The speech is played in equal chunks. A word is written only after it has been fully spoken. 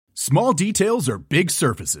Small details are big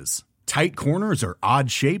surfaces. Tight corners are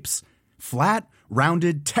odd shapes. Flat,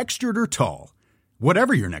 rounded, textured, or tall.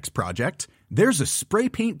 Whatever your next project, there's a spray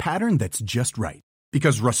paint pattern that's just right.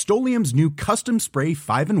 Because Rust-Oleum's new Custom Spray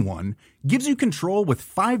 5-in-1 gives you control with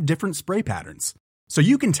 5 different spray patterns. So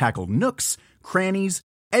you can tackle nooks, crannies,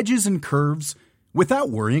 edges, and curves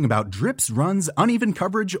without worrying about drips, runs, uneven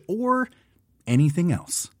coverage, or anything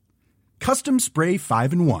else. Custom Spray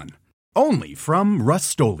 5-in-1. Only from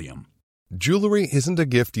Rust-Oleum. Jewelry isn't a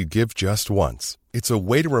gift you give just once. It's a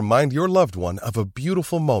way to remind your loved one of a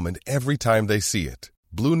beautiful moment every time they see it.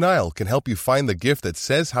 Blue Nile can help you find the gift that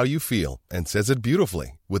says how you feel and says it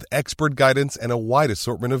beautifully, with expert guidance and a wide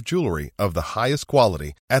assortment of jewelry of the highest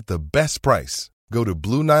quality at the best price. Go to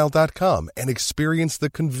BlueNile.com and experience the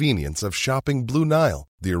convenience of shopping Blue Nile,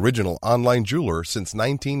 the original online jeweler since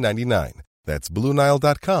 1999. That's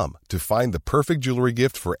BlueNile.com to find the perfect jewelry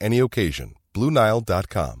gift for any occasion.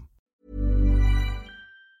 BlueNile.com.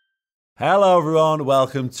 Hello everyone,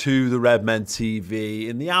 welcome to the Redmen TV.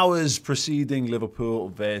 In the hours preceding Liverpool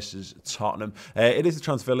versus Tottenham, it is the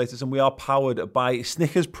transfer latest and we are powered by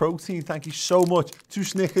Snickers Protein. Thank you so much to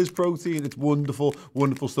Snickers Protein. It's wonderful,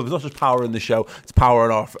 wonderful stuff. It's not just power in the show, it's power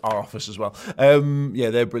in our office as well.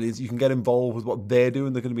 Yeah, they're brilliant. You can get involved with what they're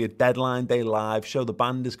doing. They're going to be a Deadline Day live show. The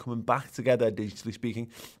band is coming back together, digitally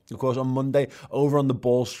speaking. Of course, on Monday, over on the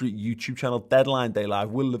Ball Street YouTube channel, Deadline Day Live,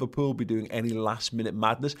 will Liverpool be doing any last-minute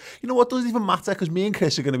madness? You know what, doesn't even matter, because me and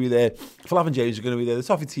Chris are going to be there, Flav and James are going to be there, the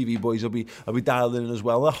Toffee TV boys will be dialed in as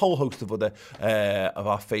well, a whole host of other of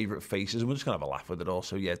our favourite faces, and we're just going to have a laugh with it all,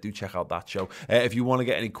 so yeah, do check out that show. If you want to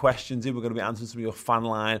get any questions in, we're going to be answering some of your fan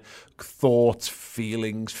line, thoughts,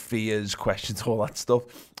 feelings, fears, questions, all that stuff.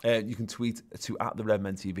 You can tweet to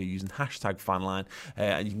 @TheRedmenTV using #fanline,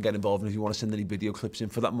 and you can get involved. And if you want to send any video clips in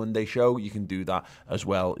for that Monday show, you can do that as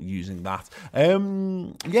well using that.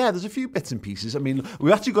 Yeah, there's a few bits and pieces. I mean,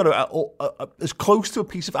 we've actually got as close to a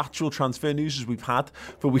piece of actual transfer news as we've had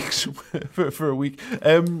for weeks for a week.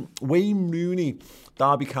 Wayne Rooney,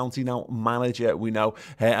 Derby County now manager, we know,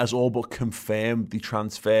 has all but confirmed the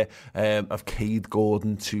transfer of Cade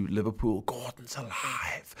Gordon to Liverpool. Gordon's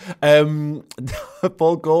alive.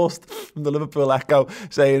 Paul Gorst from the Liverpool Echo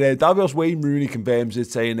saying, Derby's Wayne Rooney confirms it,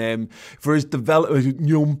 saying, for his development,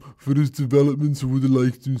 I would have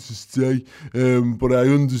liked him to stay, but I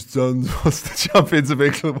understand what's the champions of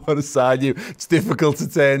England want to sign you. It's difficult to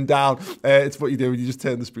turn down. It's what you do when you just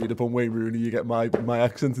turn the speed up on Wayne Rooney, you get my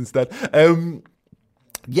accent instead.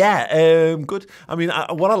 Yeah, good. I mean,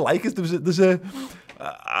 what I like is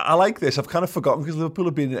I like this. I've kind of forgotten because Liverpool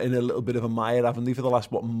have been in a little bit of a mire, haven't they, for the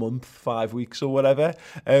last, month, 5 weeks or whatever.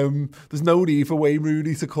 There's no need for Wayne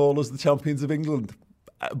Rooney to call us the champions of England.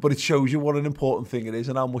 But it shows you what an important thing it is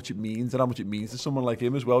and how much it means to someone like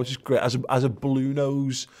him as well, which is great. As a blue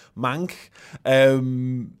nose mank.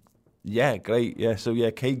 Yeah, great. Yeah, so yeah,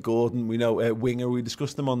 Cade Gordon, we know, winger, we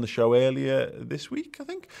discussed him on the show earlier this week, I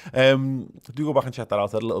think. Do go back and check that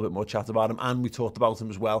out. I had a little bit more chat about him, and we talked about him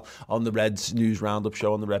as well on the Reds News Roundup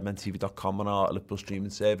show on the redmentv.com on our Liverpool streaming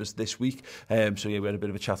service this week. So yeah, we had a bit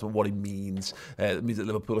of a chat about what it means. It means that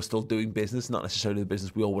Liverpool are still doing business, not necessarily the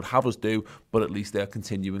business we all would have us do, but at least they're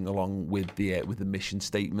continuing along with the mission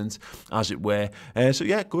statement, as it were. So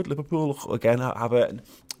yeah, good. Liverpool, again, have a...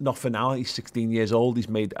 Not for now, he's 16 years old. He's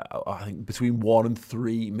made, I think, between 1 and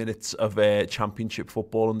 3 minutes of championship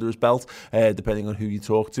football under his belt, depending on who you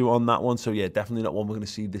talk to on that one. So, yeah, definitely not one we're going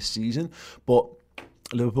to see this season. But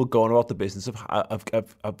Liverpool going about the business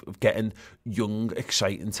of getting young,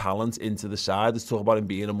 exciting talent into the side. Let's talk about him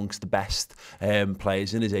being amongst the best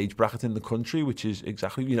players in his age bracket in the country, which is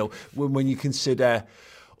exactly, you know, when you consider...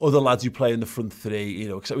 other lads who play in the front three, you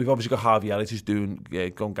know, except we've obviously got Harvey Elliott who's going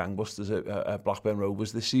gangbusters at Blackburn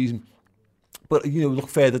Rovers this season. But, you know, look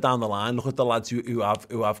further down the line, look at the lads who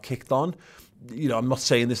have kicked on. You know, I'm not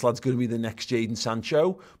saying this lad's going to be the next Jadon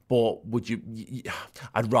Sancho, but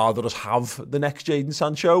I'd rather us have the next Jadon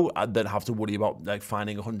Sancho than have to worry about like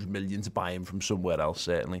finding 100 million to buy him from somewhere else,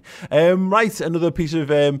 certainly. Right, another piece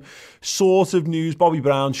of sort of news. Bobby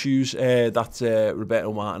Brown's shoes, that's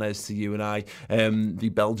Roberto Martinez to you and I.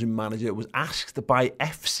 The Belgian manager was asked by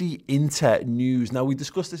FC Inter News. Now, we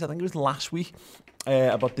discussed this, I think it was last week,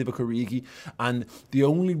 about Divock Origi, and the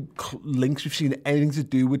only links we've seen anything to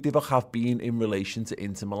do with Divock have been in relation to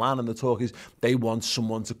Inter Milan, and the talk is they want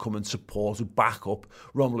someone to come and support, to back up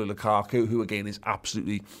Romelu Lukaku, who again is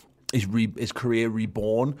absolutely his career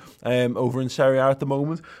reborn over in Serie A at the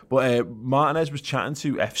moment. But Martinez was chatting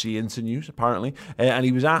to FC Internews apparently, and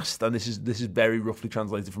he was asked, and this is very roughly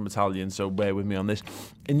translated from Italian, so bear with me on this.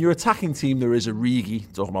 In your attacking team, there is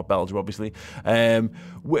Origi, talking about Belgium, obviously. In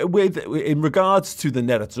regards to the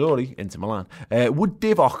Nerazzurri, Inter Milan, would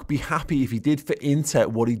Divock be happy if he did for Inter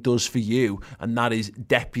what he does for you, and that is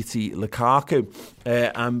deputy Lukaku?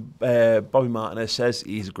 And Bobby Martinez says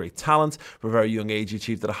he's a great talent. From a very young age, he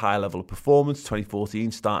achieved at a high level of performance.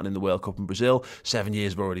 2014, starting in the World Cup in Brazil. 7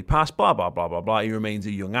 years have already passed, blah, blah, blah, blah, blah. He remains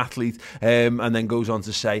a young athlete, and then goes on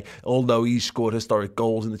to say, although he's scored historic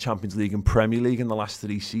goals in the Champions League and Premier League in the last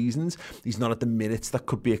 3 seasons, he's not at the minutes that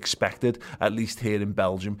could be expected, at least here in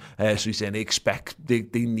Belgium. So he's saying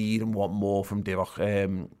they need and want more from Divock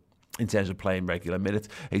in terms of playing regular minutes.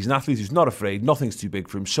 He's an athlete who's not afraid. Nothing's too big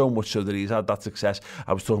for him, so much so that he's had that success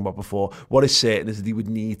I was talking about before. What is certain is that he would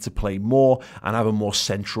need to play more and have a more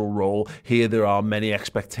central role. Here there are many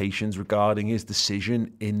expectations regarding his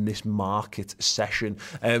decision in this market session.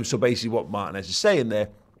 So basically what Martinez is saying there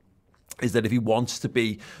is that if he wants to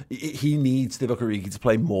be, he needs Divock Origi to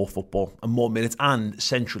play more football and more minutes, and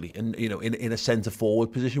centrally, and in a centre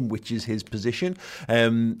forward position, which is his position.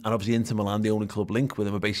 And obviously Inter Milan, the only club link with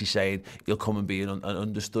him, are basically saying he'll come and be an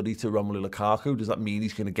understudy to Romelu Lukaku. Does that mean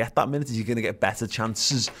he's going to get that minute? Is he going to get better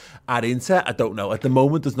chances at Inter? I don't know. At the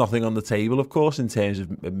moment, there's nothing on the table, of course, in terms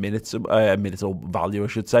of minutes or value, I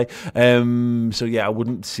should say. So yeah, I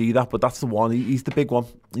wouldn't see that, but that's the one. He's the big one.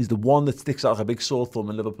 He's the one that sticks out like a big sore thumb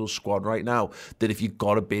in Liverpool's squad right now, that if you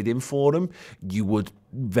got a bid in for him, you would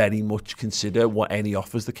very much consider what any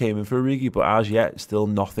offers that came in for Origi, but as yet, still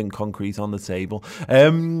nothing concrete on the table.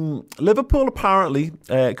 Liverpool apparently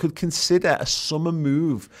could consider a summer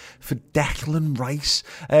move for Declan Rice.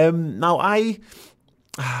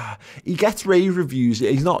 He gets rave reviews.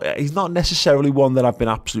 He's not necessarily one that I've been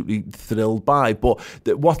absolutely thrilled by, but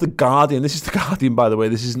what the Guardian, this is the Guardian by the way,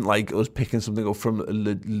 this isn't like us picking something up from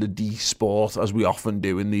Le D Sport as we often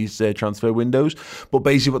do in these transfer windows, but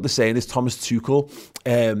basically what they're saying is Thomas Tuchel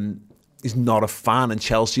is not a fan, and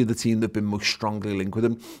Chelsea are the team that have been most strongly linked with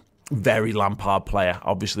him. Very Lampard player.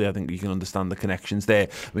 Obviously, I think you can understand the connections there.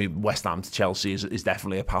 I mean, West Ham to Chelsea is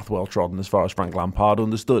definitely a path well trodden as far as Frank Lampard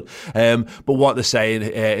understood. But what they're saying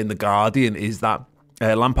in The Guardian is that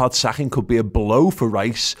Lampard's sacking could be a blow for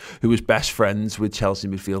Rice, who was best friends with Chelsea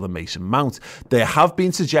midfielder Mason Mount. There have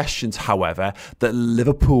been suggestions, however, that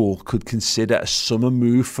Liverpool could consider a summer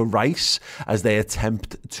move for Rice as they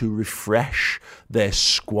attempt to refresh their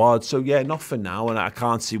squad. So yeah, not for now, and I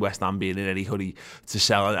can't see West Ham being in any hurry to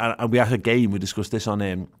sell. And we had a game, we discussed this on,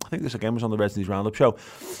 I think this again was on the Reds News Roundup show.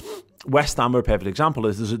 West Ham are a perfect example.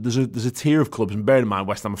 There's a tier of clubs, and bear in mind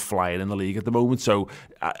West Ham are flying in the league at the moment, so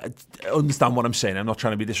understand what I'm saying. I'm not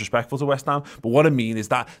trying to be disrespectful to West Ham, but what I mean is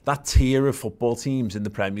that tier of football teams in the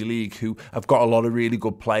Premier League who have got a lot of really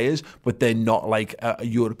good players, but they're not like a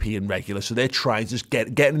European regular, so they're trying to just get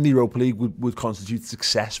in the Europa League would constitute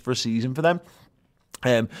success for a season for them.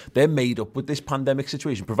 They're made up with this pandemic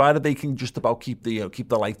situation, provided they can just about keep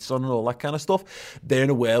the lights on and all that kind of stuff. They're in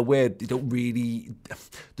a world where they don't really,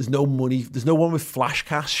 there's no money, there's no one with flash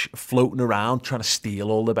cash floating around trying to steal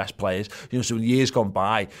all the best players. So in years gone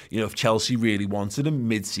by, if Chelsea really wanted them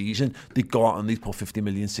mid-season, they'd go out and they'd put 50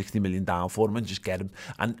 million, 60 million down for them and just get them.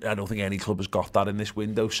 And I don't think any club has got that in this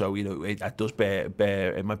window. So it does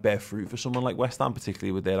it might bear fruit for someone like West Ham,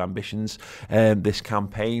 particularly with their ambitions this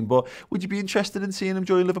campaign. But would you be interested in seeing him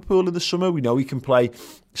join Liverpool in the summer? We know he can play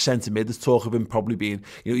centre mid. There's talk of him probably being,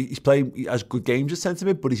 he's playing, he has good games at centre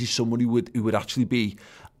mid, but is he someone who would actually be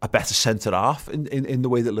a better centre half in the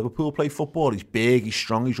way that Liverpool play football? He's big, he's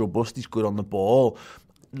strong, he's robust, he's good on the ball.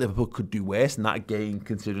 Liverpool could do worse than that again,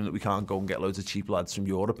 considering that we can't go and get loads of cheap lads from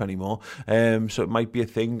Europe anymore. So it might be a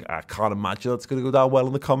thing. I can't imagine that's going to go down well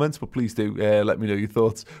in the comments, but please do let me know your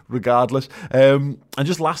thoughts regardless. And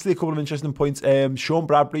just lastly, a couple of interesting points. Sean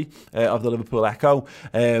Bradbury of the Liverpool Echo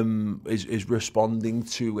is responding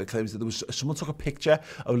to claims that there was someone took a picture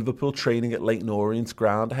of Liverpool training at Leyton Orient's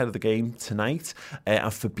ground ahead of the game tonight, and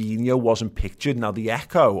Fabinho wasn't pictured. Now the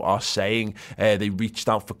Echo are saying they reached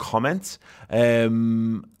out for comment.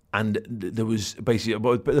 And there was basically,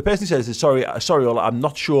 but the person says, "Sorry, Ola, I'm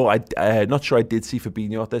not sure. I did see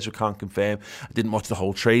Fabinho out there, so I can't confirm. I didn't watch the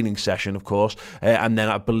whole training session, of course. And then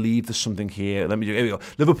I believe there's something here. Here we go.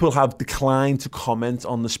 Liverpool have declined to comment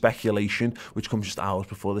on the speculation, which comes just hours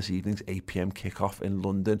before this evening's 8 p.m. kickoff in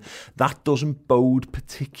London. That doesn't bode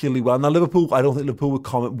particularly well. Now, I don't think Liverpool would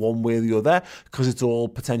comment one way or the other because it's all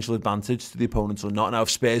potential advantage to the opponents or not. Now, if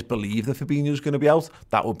Spurs believe that Fabinho's going to be out,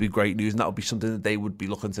 that would be great news, and that would be something that they would be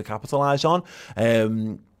looking to capitalise on.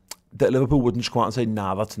 that Liverpool wouldn't just come out and say,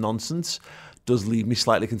 nah, that's nonsense, does leave me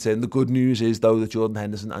slightly concerned. The good news is, though, that Jordan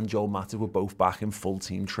Henderson and Joel Matip were both back in full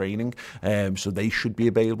team training, so they should be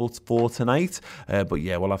available for tonight. But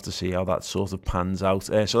yeah, we'll have to see how that sort of pans out.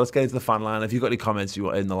 So let's get into the fan line. If you've got any comments you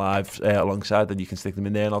want in the live alongside, then you can stick them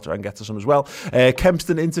in there and I'll try and get to some as well.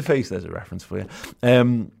 Kempston Interface, there's a reference for you.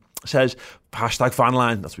 Says,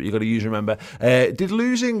 #fanline, that's what you've got to use, remember. Did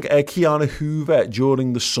losing Keanu Hoover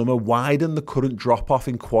during the summer widen the current drop-off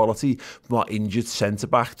in quality from our injured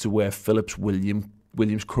centre-back to where Phillips Williams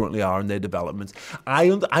currently are in their development?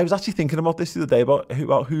 I was actually thinking about this the other day,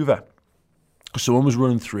 about Hoover. Someone was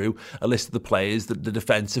running through a list of the players, the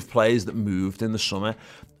defensive players that moved in the summer.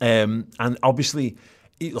 And obviously,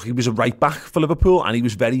 he was a right back for Liverpool, and he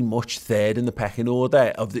was very much third in the pecking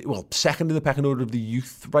order second in the pecking order of the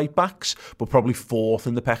youth right backs, but probably fourth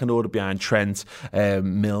in the pecking order behind Trent,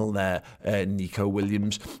 Milner, Nico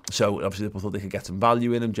Williams. So obviously Liverpool thought they could get some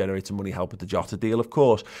value in him, generate some money, help with the Jota deal. Of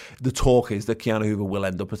course, the talk is that Keanu Hoover will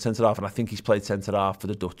end up at centre half, and I think he's played centre half for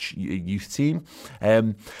the Dutch youth team.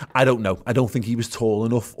 I don't know. I don't think he was tall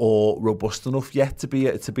enough or robust enough yet to be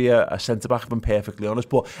a centre back, if I'm perfectly honest.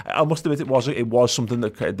 But I must admit, it was something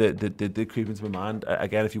that did creep into my mind.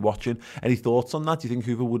 Again, if you're watching, any thoughts on that? Do you think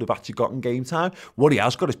Hoover would have actually gotten game time? What he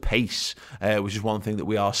has got is pace, which is one thing that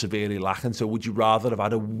we are severely lacking. So would you rather have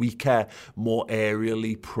had a weaker, more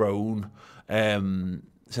aerially prone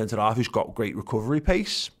centre-half who's got great recovery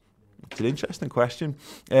pace? It's an interesting question.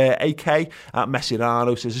 AK at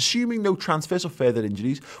Messirano says, assuming no transfers or further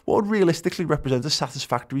injuries, what would realistically represent a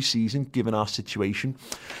satisfactory season given our situation?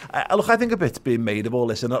 Look, I think a bit's being made of all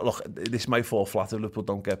this, and look, this might fall flat if Liverpool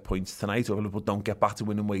don't get points tonight, or if Liverpool don't get back to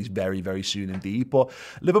winning ways very, very soon indeed. But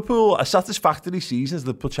Liverpool, a satisfactory season is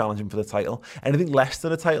Liverpool challenging for the title. Anything less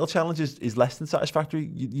than a title challenge is less than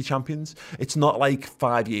satisfactory. You champions. It's not like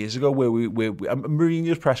 5 years ago where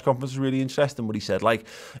Mourinho's press conference was really interesting. What he said, like,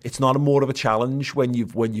 it's not more of a challenge when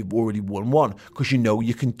you've already won one, because you know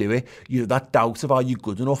you can do it. You know, that doubt of are you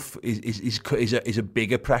good enough is a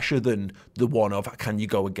bigger pressure than the one of can you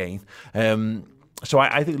go again. So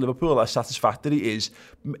I think Liverpool, as satisfactory, is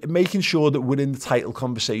making sure that we're in the title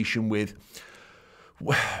conversation with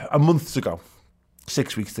a month to go,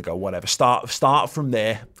 6 weeks to go, whatever. Start from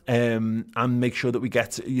there, and make sure that we get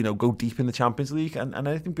to, go deep in the Champions League, and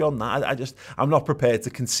anything beyond that, I'm not prepared to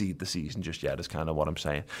concede the season just yet, is kind of what I'm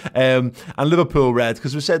saying. And Liverpool Red,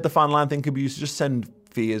 because we said the fan line thing could be used to just send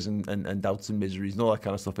fears and doubts and miseries and all that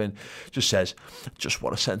kind of stuff in. Just says, just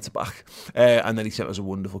want a centre back, and then he sent us a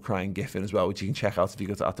wonderful crying gif in as well, which you can check out if you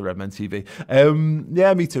go to the Redmen TV.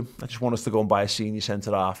 Yeah, me too. I just want us to go and buy a senior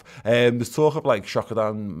centre half. There's talk of like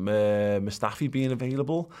Shokodan Mustafi being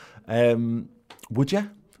available.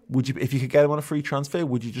 Would you, if you could get him on a free transfer,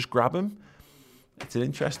 would you just grab him? It's an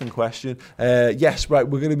interesting question. Yes, right,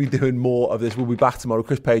 we're going to be doing more of this. We'll be back tomorrow.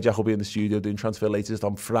 Chris Pajak will be in the studio doing Transfer Latest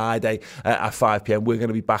on Friday at 5 p.m. We're going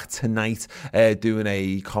to be back tonight doing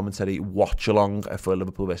a commentary watch-along for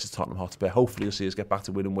Liverpool versus Tottenham Hotspur. Hopefully you'll see us get back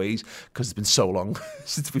to winning ways, because it's been so long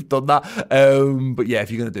since we've done that. But yeah,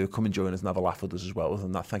 if you're going to do it, come and join us and have a laugh with us as well. Other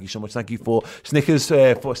than that, thank you so much. Thank you for Snickers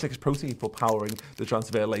Protein for powering the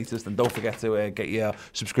Transfer Latest. And don't forget to get your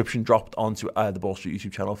subscription dropped onto the Ball Street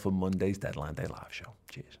YouTube channel for Monday's Deadline Day Live show.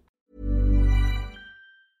 Cheers.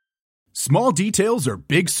 Small details are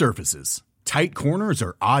big surfaces. Tight corners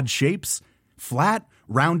are odd shapes. Flat,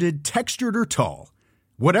 rounded, textured, or tall.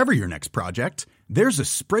 Whatever your next project, there's a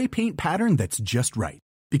spray paint pattern that's just right.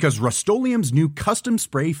 Because Rust-Oleum's new Custom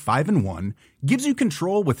Spray 5-in-1 gives you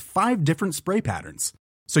control with 5 different spray patterns.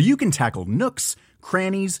 So you can tackle nooks,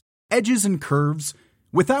 crannies, edges, and curves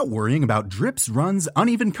without worrying about drips, runs,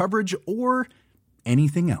 uneven coverage, or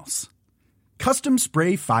anything else. Custom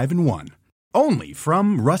Spray 5-in-1. Only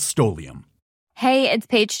from Rust-Oleum. Hey, it's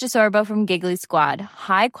Paige DeSorbo from Giggly Squad.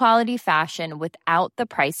 High quality fashion without the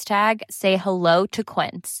price tag. Say hello to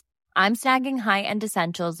Quince. I'm snagging high-end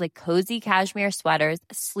essentials like cozy cashmere sweaters,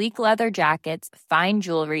 sleek leather jackets, fine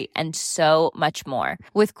jewelry, and so much more.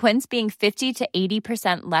 With Quince being 50 to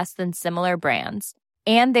 80% less than similar brands.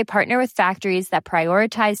 And they partner with factories that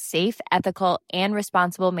prioritize safe, ethical, and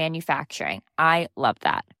responsible manufacturing. I love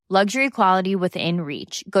that. Luxury quality within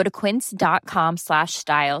reach. Go to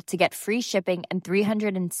quince.com/style to get free shipping and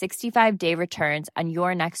 365-day returns on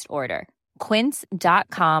your next order.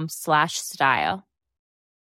 Quince.com/style.